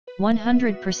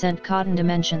100% cotton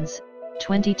dimensions,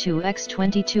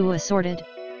 22x22 assorted,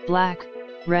 black,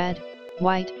 red,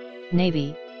 white,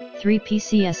 navy, 3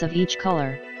 PCS of each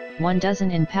color, 1 dozen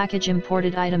in package.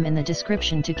 Imported item in the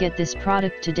description to get this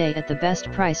product today at the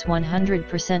best price.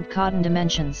 100% cotton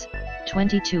dimensions,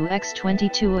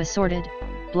 22x22 assorted,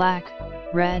 black,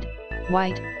 red,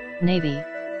 white, navy,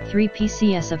 3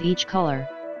 PCS of each color,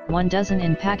 1 dozen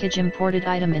in package. Imported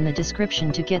item in the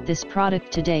description to get this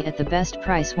product today at the best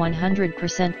price.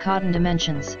 100% cotton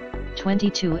dimensions,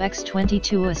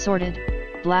 22x22 assorted,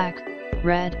 black,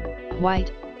 red,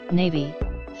 white, navy,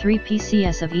 3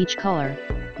 PCS of each color,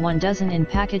 1 dozen in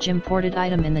package. Imported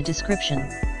item in the description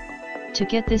to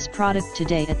get this product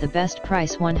today at the best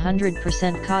price.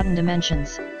 100% cotton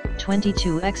dimensions,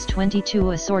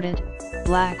 22x22 assorted,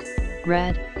 black,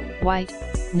 red, white,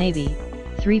 navy,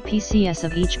 3 PCS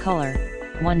of each color,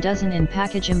 1 dozen in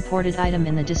package. Imported item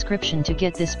in the description to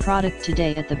get this product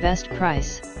today at the best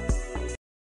price.